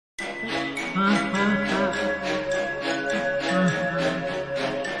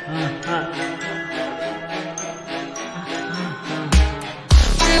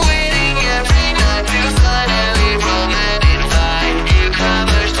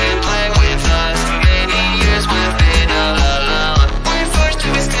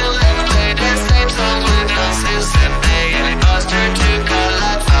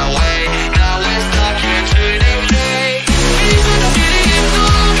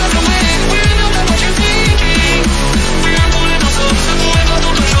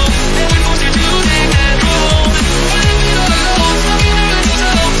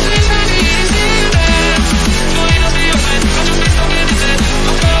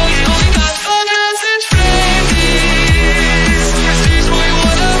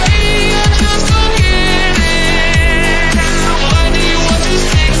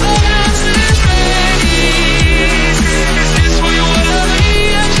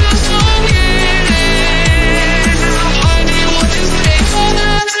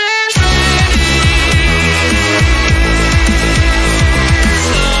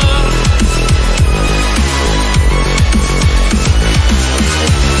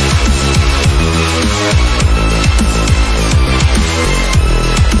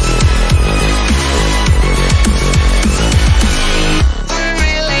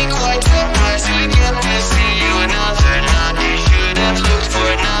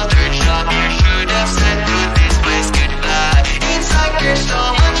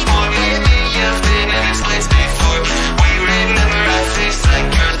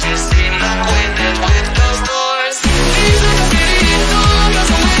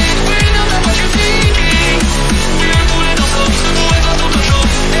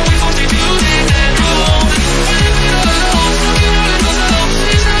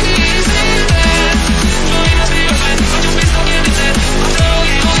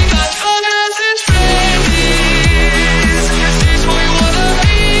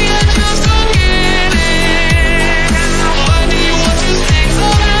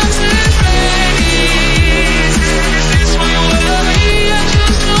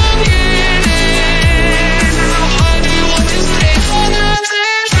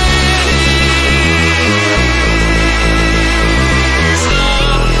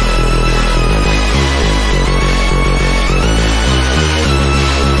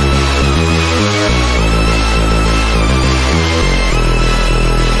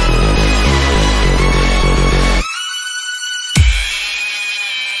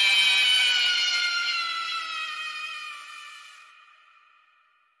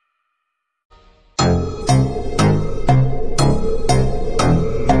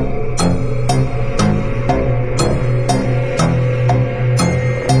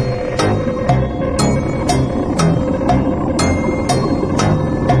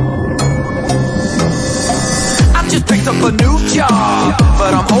job,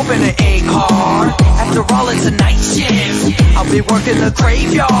 but I'm hoping to ache hard. After all, it's a night shift, I'll be working the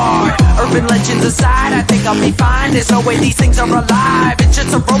graveyard. Urban legends aside, I think I'll be fine. There's no way these things are alive. It's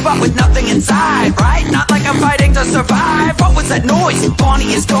just a robot with nothing inside, right? Not like I'm fighting to survive. What was that noise?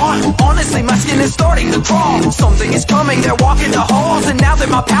 Bonnie is gone. Honestly, my skin is starting to crawl. Something is coming, they're walking the halls, and now that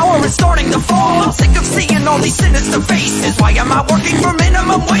my power is starting to fall, I'm sick of seeing all these sinister faces. Why am I working for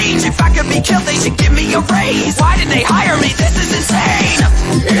minimum wage? If I could be killed, they should give me a raise. Why did they hire me? This is insane.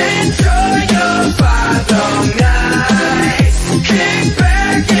 Enjoy your final night. Kick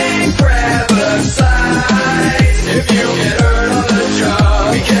back and grab a side. If you get hurt on the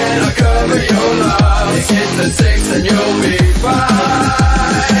job, we cannot cover your loss. Hit the 6 and you'll be fine.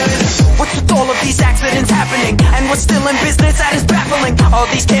 What's with all of these accidents happening? And what's still in business, that is baffling. All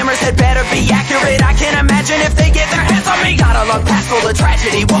these cameras had better be accurate. I can't imagine if they get their hands on me. Gotta look past all the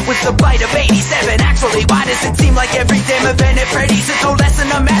tragedy. What was the bite of 87? Actually, why does it seem like every damn event at Freddy's is no less than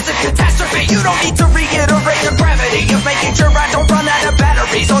a massive catastrophe? You don't need to reiterate the gravity of making sure I don't run out of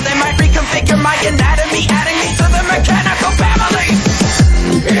batteries, or they might reconfigure my anatomy, adding me to the mechanical family.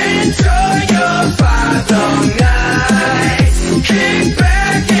 Enjoy your final night. Kick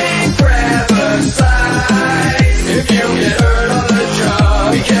back and grab a side. If you get hurt on the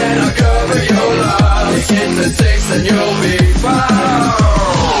job, we cannot cover your loss. Hit the 6 and you'll be fine.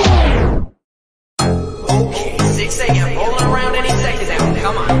 Okay, 6 a.m. rolling around any second now.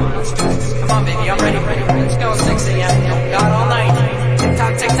 Come on, let's do this. Come on, baby, I'm ready. Let's go, 6 a.m. Got all night.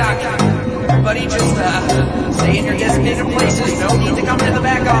 Tick-tock, tick-tock. Everybody just stay in your designated places. No need to come to the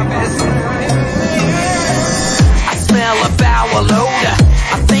back office. I smell a foul odor.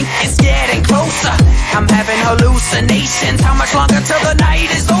 I think it's getting closer. I'm having hallucinations. How much longer till the night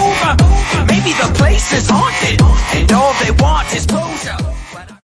is over? Maybe the place is haunted, and all they want is closure.